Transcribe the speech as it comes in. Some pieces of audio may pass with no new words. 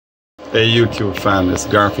Hey YouTube fam, it's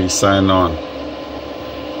Garfi signing on.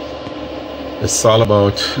 It's all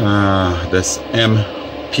about this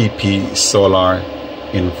MPP solar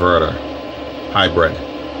inverter hybrid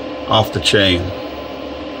off the chain.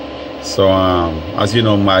 So as you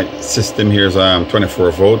know, my system here is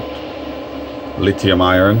 24 volt lithium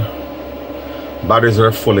ion. Batteries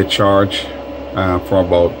are fully charged for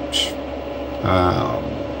about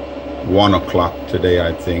 1 o'clock today,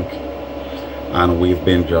 I think. And we've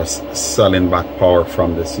been just selling back power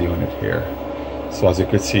from this unit here. So as you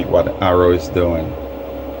can see what the arrow is doing,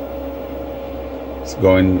 it's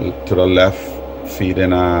going to the left,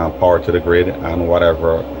 feeding power to the grid, and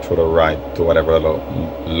whatever to the right to whatever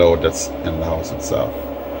load that's in the house itself.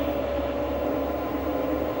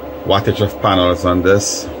 Wattage of panels on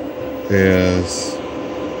this is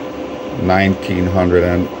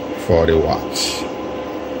 1940 watts.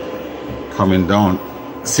 Coming down,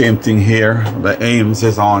 same thing here. The Ames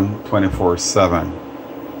is on 24/7.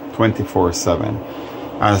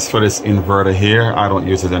 As for this inverter here, I don't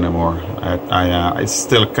use it anymore. It's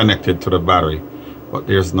still connected to the battery, but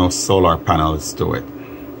there's no solar panels to it.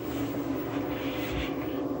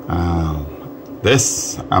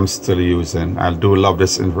 This I'm still using. I do love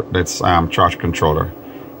this charge controller.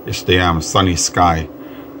 It's the Sunny Sky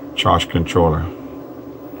charge controller.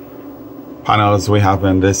 Panels we have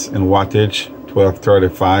in this in wattage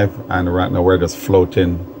 1235, and right now we're just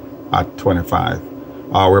floating at 25.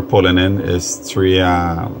 All we're pulling in is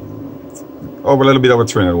a little bit over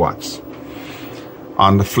 300 watts.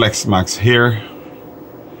 On the Flex Max here,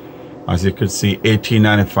 as you can see,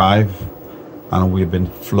 1895, and we've been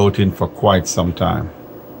floating for quite some time.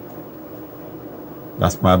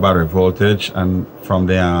 That's my battery voltage, and from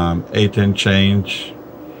the 8 and change,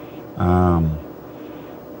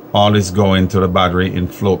 all is going to the battery in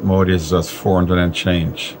float mode is just 400 and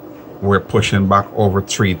change. We're pushing back over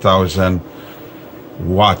 3000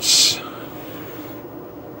 watts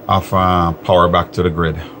of power back to the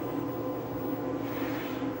grid,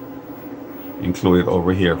 included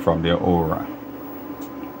over here from the Aura.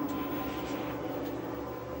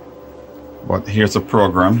 But here's a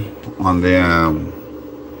program on the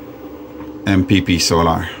MPP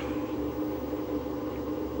solar.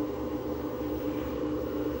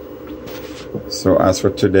 So as for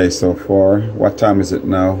today so far, what time is it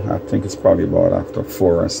now? I think it's probably about after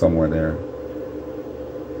 4 or somewhere there.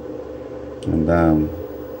 And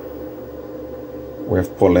we're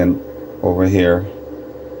pulling over here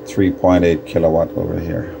 3.8 kilowatt over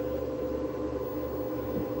here.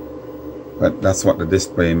 But that's what the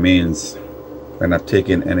display means. We're not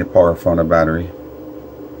taking any power from the battery.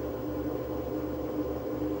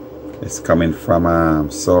 It's coming from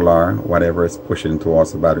solar, whatever is pushing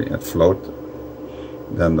towards the battery at float.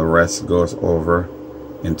 Then the rest goes over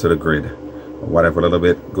into the grid. Whatever little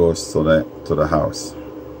bit goes to the house.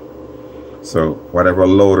 So whatever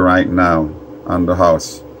load right now on the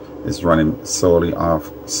house is running solely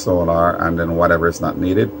off solar, and then whatever is not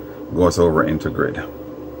needed goes over into grid.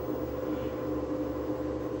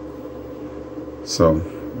 So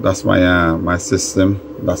that's my system.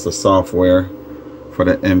 That's the software for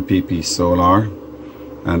the MPP solar.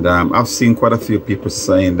 And I've seen quite a few people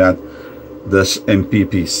saying that this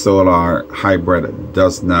MPP solar hybrid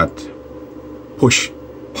does not push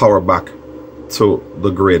power back to the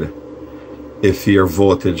grid if your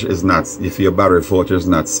voltage is not, if your battery voltage is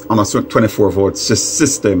not on a 24 volt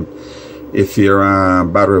system. If your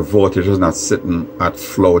battery voltage is not sitting at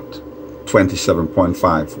float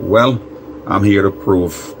 27.5, well, I'm here to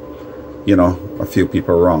prove, you know, a few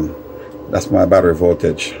people wrong. That's my battery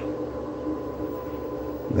voltage.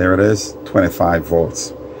 There it is, 25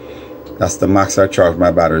 volts. That's the max I charge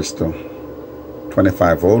my batteries to.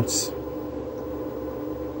 25 volts,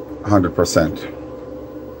 100%.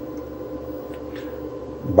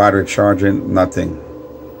 Battery charging, nothing.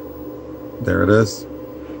 There it is.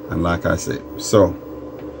 And like I say, so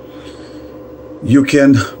you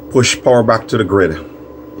can push power back to the grid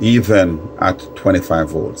even at 25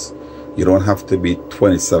 volts. You don't have to be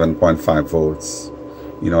 27.5 volts,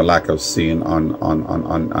 you know, like I've seen on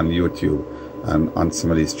YouTube and on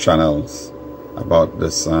some of these channels about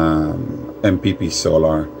this MPP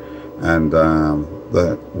solar and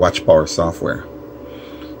the watch power software.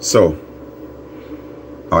 So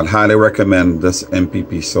I would highly recommend this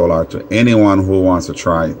MPP solar to anyone who wants to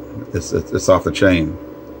try it. It's off the chain.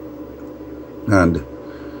 And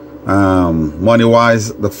money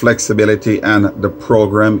wise, the flexibility and the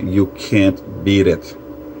program, you can't beat it.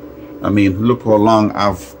 I mean, look how long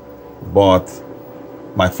I've bought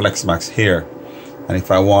my FlexMax here, and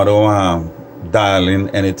if I want to dial in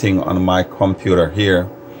anything on my computer here,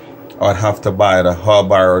 I'd have to buy the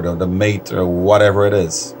hub or the mate or whatever it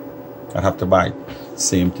is. I'd have to buy it.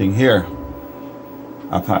 Same thing here.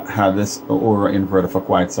 I've had this Aura inverter for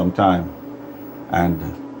quite some time, and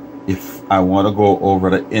if I want to go over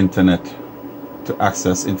the internet to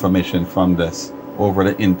access information from this over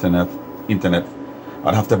the internet,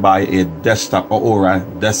 I'd have to buy a desktop Aura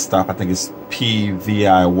desktop. I think it's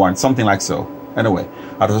PVI1, something like so. Anyway,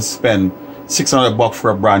 I'd have to spend $600 for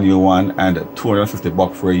a brand new one and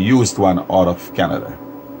 $250 for a used one out of Canada.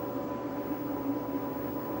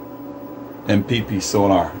 MPP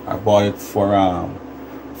solar. I bought it for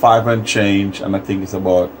 $5 and change, and I think it's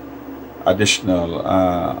about additional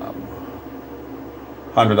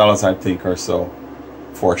 $100 I think or so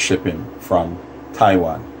for shipping from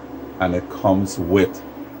Taiwan, and it comes with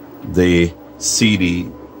the CD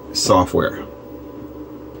software,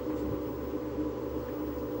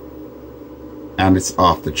 and it's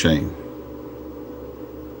off the chain.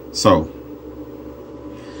 So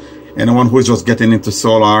anyone who's just getting into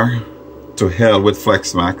solar, to hell with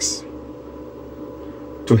FlexMax,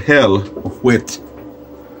 to hell with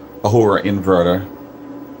a Aura inverter,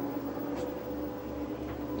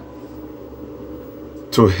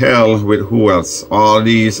 to hell with who else? All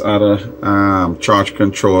these other charge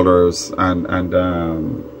controllers and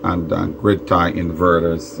grid tie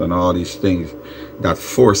inverters and all these things that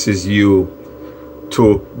forces you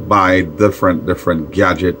to buy different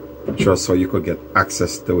gadget just so you could get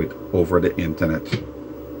access to it over the internet.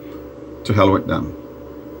 To hell with them.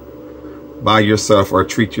 Buy yourself or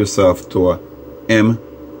treat yourself to a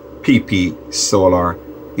MPP solar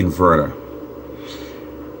inverter.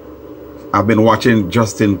 I've been watching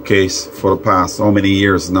Just In Case for the past how many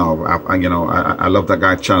years now. I love that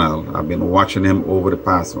guy's channel. I've been watching him over the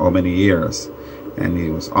past how many years, and he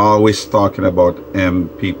was always talking about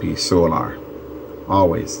MPP solar.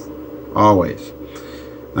 Always.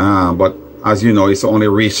 But as you know, it's only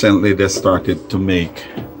recently they started to make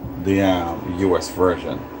the US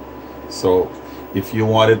version. So if you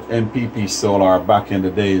wanted MPP solar back in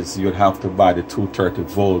the days, you'd have to buy the 230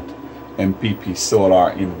 volt MPP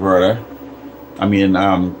solar inverter.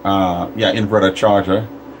 Inverter charger,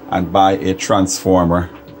 and buy a transformer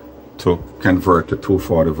to convert to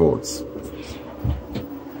 240 volts.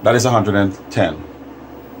 That is 110,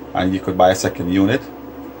 and you could buy a second unit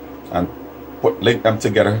and link them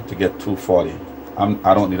together to get 240.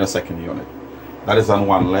 I don't need a second unit. That is on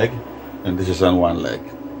one leg, and this is on one leg.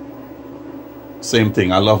 Same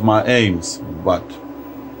thing. I love my aims, but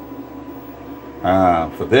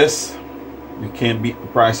for this, you can't beat the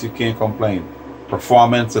price. You can't complain.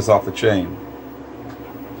 Performance is off the chain.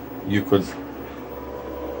 You could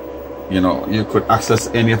access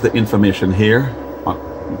any of the information here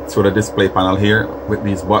through the display panel here with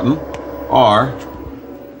these buttons, or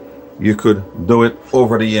you could do it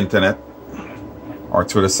over the internet or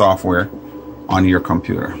through the software on your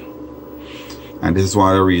computer. And this is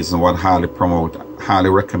one of the reasons why I highly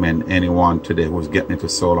recommend anyone today who's getting into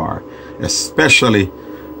solar, especially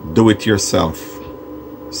do-it-yourself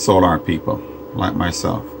solar people like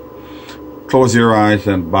myself. Close your eyes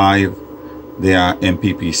and buy the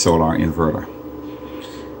MPP solar inverter.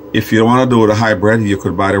 If you don't want to do the hybrid, you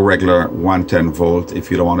could buy the regular 110 volt if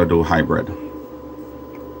you don't want to do hybrid.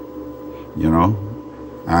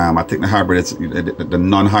 I think the hybrid is the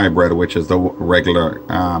non-hybrid, which is the regular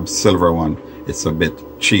silver one. It's a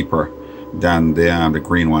bit cheaper than the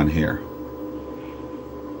green one here.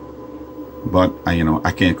 But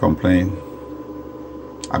I can't complain.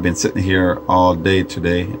 I've been sitting here all day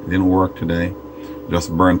today. It didn't work today.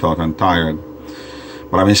 Just burnt out and tired.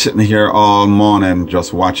 But I've been sitting here all morning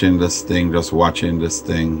just watching this thing, just watching this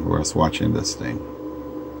thing.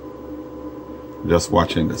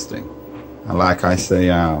 And like I say,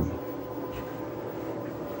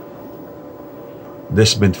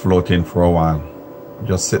 this been floating for a while.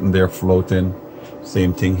 Just sitting there floating.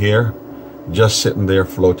 Same thing here. Just sitting there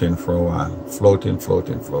floating for a while. Floating.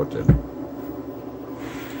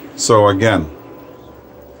 So again,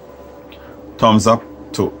 thumbs up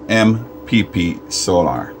to MPP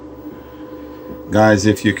solar. Guys,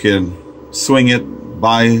 if you can swing it,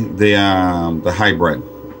 buy the hybrid,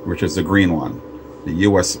 which is the green one, the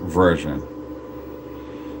US version,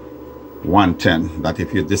 110. That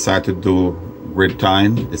if you decide to do grid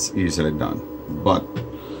time, it's easily done. But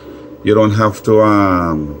you don't have to,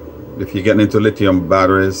 if you're getting into lithium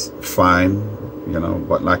batteries, fine,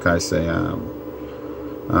 but like I say,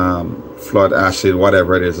 flood acid,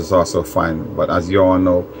 whatever it is also fine. But as you all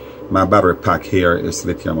know, my battery pack here is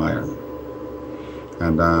lithium ion,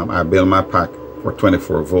 and I build my pack for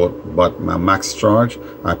 24 volt, but my max charge,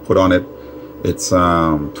 I put on it it's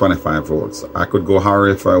 25 volts. I could go higher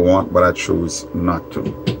if I want, but I choose not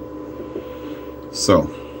to. So,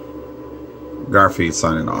 Garfield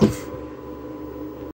signing off.